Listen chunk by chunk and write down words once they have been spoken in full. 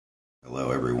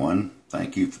everyone.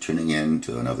 Thank you for tuning in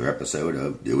to another episode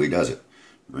of Dewey Does It,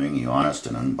 bringing you honest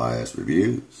and unbiased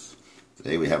reviews.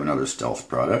 Today we have another stealth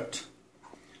product.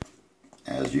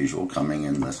 As usual, coming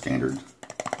in the standard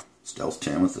stealth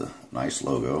tin with a nice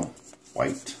logo,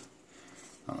 white.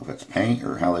 I don't know if that's paint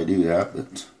or how they do that, but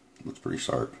it looks pretty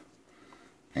sharp.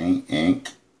 Paint, ink,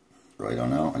 really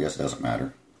don't know. I guess it doesn't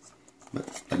matter.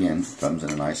 But again, it comes in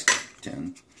a nice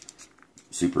tin.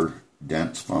 Super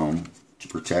dense foam to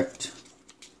protect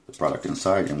the product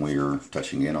inside, and we are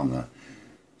touching in on the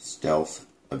Stealth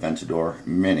Aventador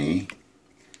Mini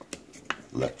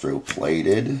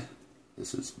electroplated.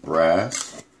 This is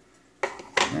brass.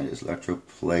 That is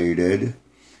electroplated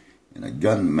in a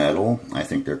gunmetal. I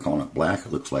think they're calling it black.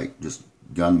 It looks like just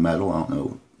gunmetal. I don't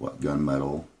know what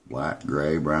gunmetal, black,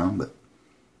 gray, brown, but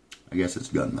I guess it's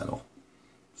gunmetal.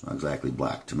 It's not exactly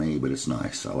black to me, but it's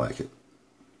nice. I like it.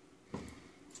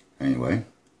 Anyway,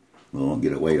 we'll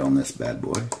get a weight on this bad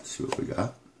boy. See what we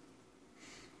got.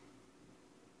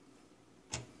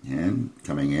 And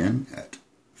coming in at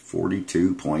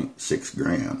 42.6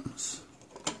 grams.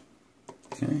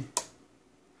 Okay.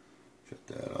 Shut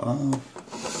that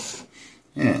off.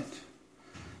 And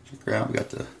check her out. We got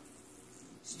the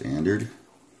standard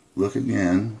look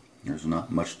again. There's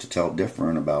not much to tell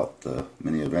different about the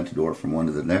Mini Aventador from one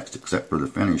to the next except for the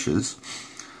finishes.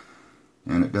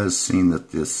 And it does seem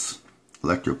that this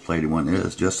electroplated one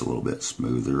is just a little bit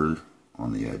smoother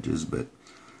on the edges, but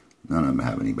none of them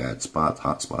have any bad spots,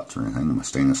 hot spots or anything. My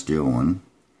stainless steel one.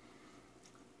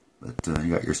 But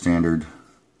you got your standard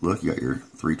look. You got your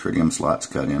 3 tritium slots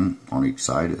cut in on each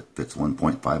side. It fits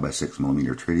 1.5 by 6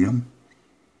 millimeter tritium.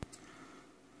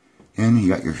 And you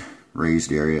got your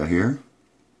raised area here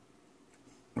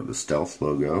with the Stealth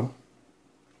logo.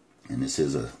 And this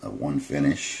is a one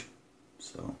finish.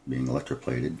 So, being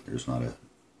electroplated, there's not a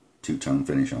two-tone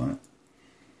finish on it.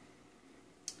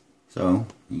 So,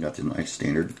 you got the nice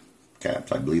standard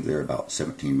caps. I believe they're about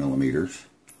 17 millimeters.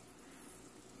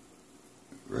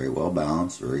 Very well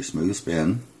balanced, very smooth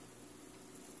spin.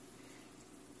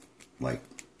 Like,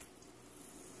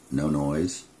 no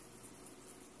noise.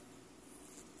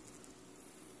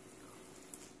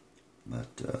 But,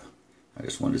 I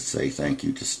just wanted to say thank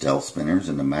you to Stealth Spinners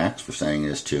and to Max for sending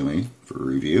this to me for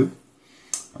review.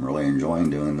 I'm really enjoying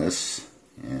doing this,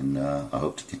 and I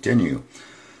hope to continue.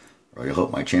 I really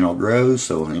hope my channel grows,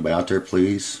 so anybody out there,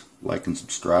 please like and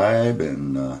subscribe,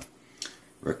 and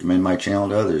recommend my channel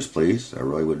to others, please. I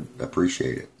really would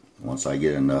appreciate it. Once I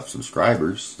get enough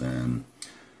subscribers, then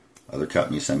other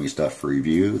companies send me stuff for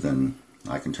review, then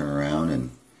I can turn around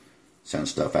and send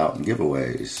stuff out in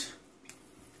giveaways.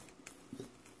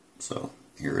 So,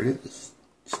 here it is.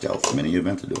 Stealth Mini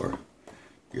Aventador.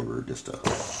 Give her just a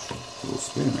little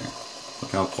spin there.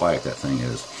 Look how quiet that thing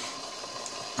is.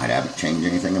 I haven't changed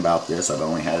anything about this. I've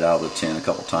only had it out of the tin a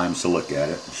couple times to look at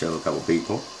it and show a couple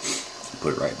people.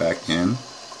 Put it right back in.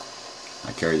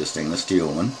 I carry the stainless steel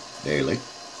one daily.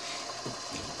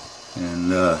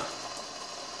 And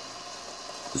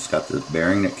it's got the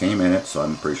bearing that came in it, so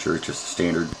I'm pretty sure it's just a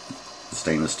standard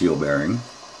stainless steel bearing.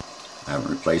 I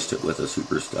haven't replaced it with a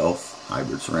Super Stealth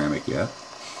hybrid ceramic yet.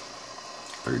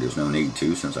 Figured there's no need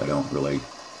to, since I don't really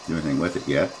do anything with it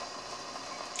yet.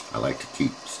 I like to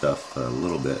keep stuff a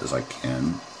little bit as I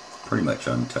can, pretty much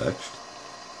untouched.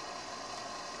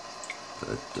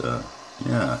 But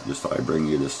yeah, just thought I'd bring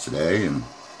you this today and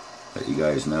let you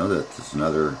guys know that this is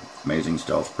another amazing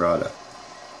stealth product.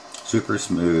 Super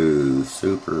smooth,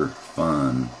 super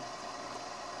fun,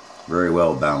 very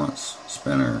well balanced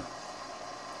spinner.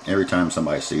 Every time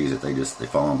somebody sees it, they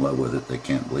fall in love with it. They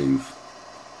can't believe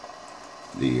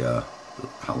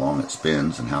how long it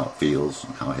spins and how it feels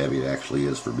and how heavy it actually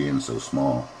is for being so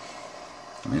small.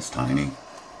 I mean, it's tiny.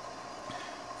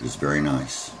 It's very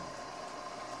nice.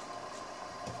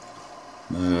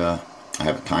 I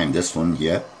haven't timed this one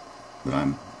yet, but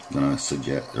I'm gonna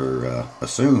suggest or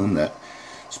assume that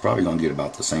it's probably gonna get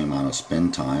about the same amount of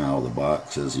spin time out of the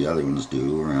box as the other ones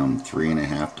do, around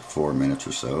 3.5 to 4 minutes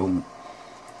or so.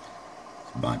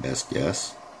 My best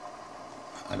guess.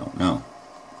 I don't know.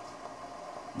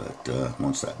 But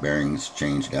once that bearing's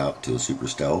changed out to a Super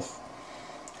Stealth,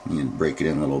 you can break it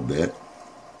in a little bit.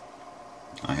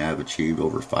 I have achieved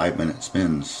over 5-minute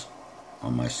spins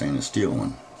on my stainless steel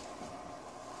one.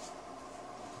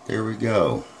 There we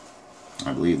go.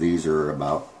 I believe these are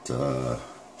about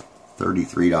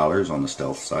 $33 on the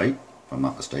Stealth site, if I'm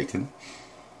not mistaken.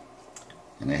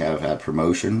 And they have had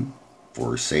promotion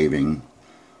for saving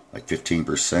like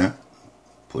 15%.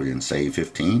 Put in save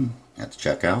 15 at the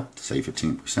checkout to save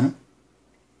 15%.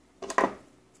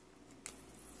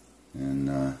 And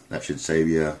that should save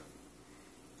you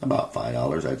about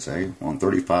 $5, I'd say. On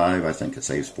 35, I think it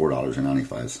saves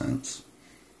 $4.95.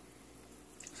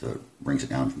 So it brings it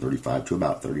down from 35 to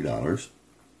about $30.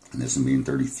 And this one being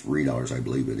 $33, I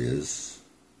believe it is.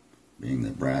 Being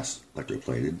the brass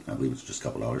electroplated, I believe it's just a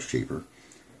couple dollars cheaper.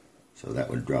 So that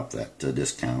would drop that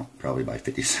discount probably by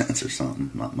 50 cents or something,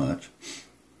 not much.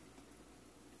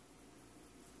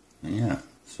 And yeah,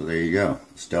 so there you go.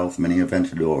 Stealth Mini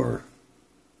Aventador.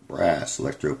 Brass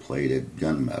electroplated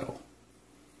gunmetal.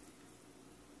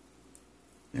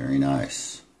 Very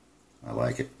nice. I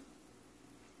like it.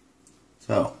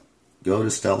 So, go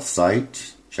to Stealth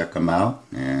site, check them out,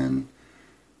 and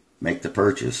make the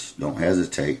purchase. Don't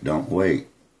hesitate. Don't wait.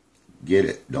 Get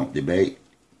it. Don't debate.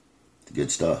 It's good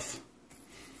stuff.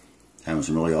 Having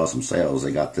some really awesome sales.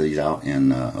 They got these out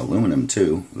in aluminum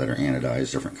too, that are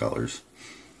anodized, different colors.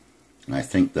 And I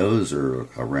think those are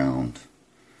around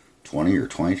 $20 or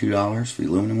 $22 for the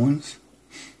aluminum ones.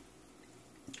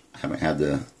 I haven't had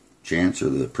the chance or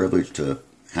the privilege to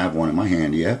have one in my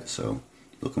hand yet, so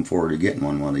looking forward to getting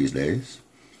one of these days.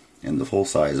 And the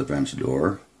full-size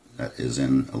Aventador that is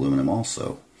in aluminum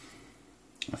also,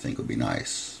 I think would be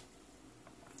nice.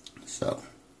 So,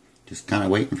 just kind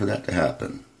of waiting for that to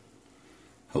happen.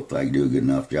 Hopefully I can do a good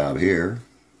enough job here.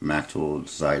 Max will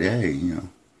decide, hey,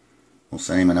 we'll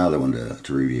send him another one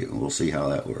to review. We'll see how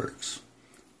that works.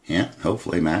 Yeah,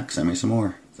 hopefully Max send me some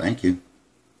more. Thank you.